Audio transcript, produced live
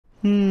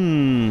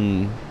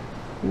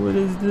What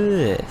is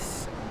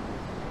this?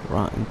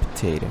 Rotten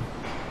potato.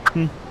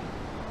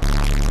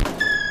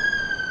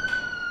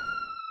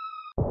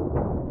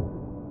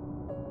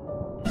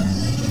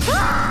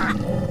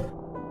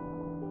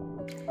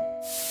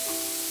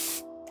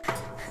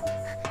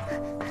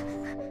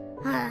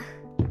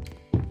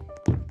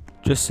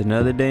 Just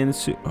another day in the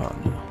suit. Oh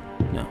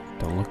no,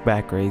 don't look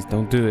back, Raze.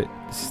 Don't do it.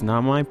 This is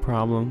not my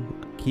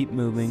problem. Keep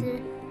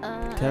moving.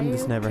 Pretend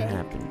this never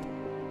happened.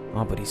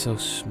 Oh, but he's so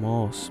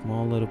small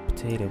little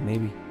potato.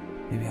 Maybe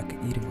I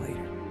could eat him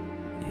later.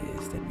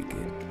 Yes, that'd be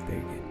good. Very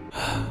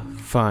good.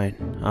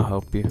 Fine, I'll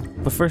help you.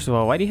 But first of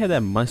all, why do you have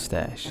that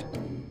mustache?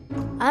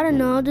 I don't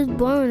know, I'm just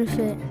born with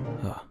it.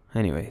 Oh,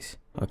 anyways,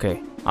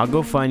 okay. I'll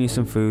go find you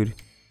some food,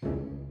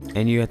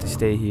 and you have to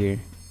stay here.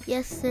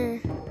 Yes,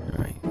 sir.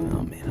 Alright,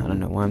 oh man, I don't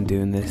know why I'm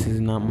doing this. This is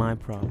not my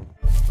problem.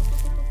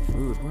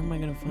 Food, where am I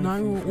gonna find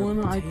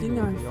 911, I think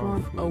I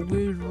found a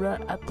weird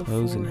rat at the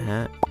clothes and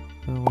hat.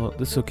 Oh, well,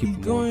 this will keep He's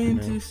him going warm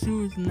into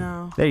shoes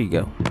now. There you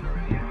go.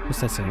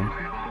 What's that sound?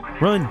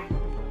 Run!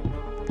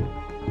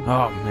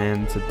 Oh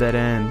man, it's a dead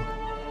end.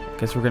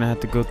 Guess we're gonna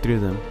have to go through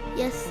them.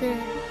 Yes, sir.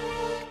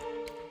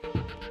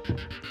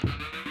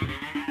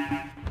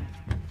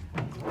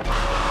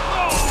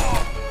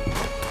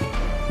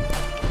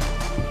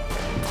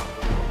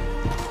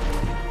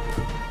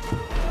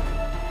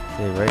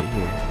 Stay right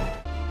here.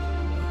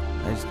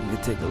 I just need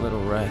to take a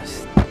little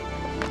rest.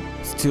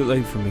 It's too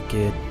late for me,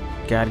 kid.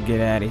 Gotta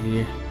get out of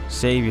here.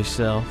 Save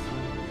yourself.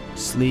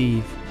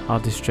 Sleeve. I'll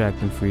distract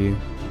them for you.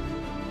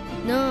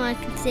 No, I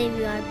can save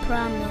you, I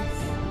promise.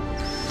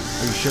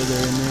 Are you sure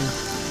they're in there?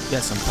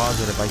 Yes, I'm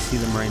positive. I see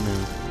them right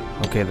now.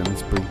 Okay, then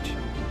let's breach.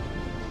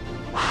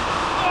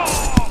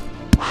 Oh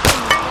my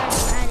God,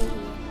 I'm out of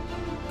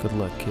here. Good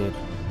luck, kid.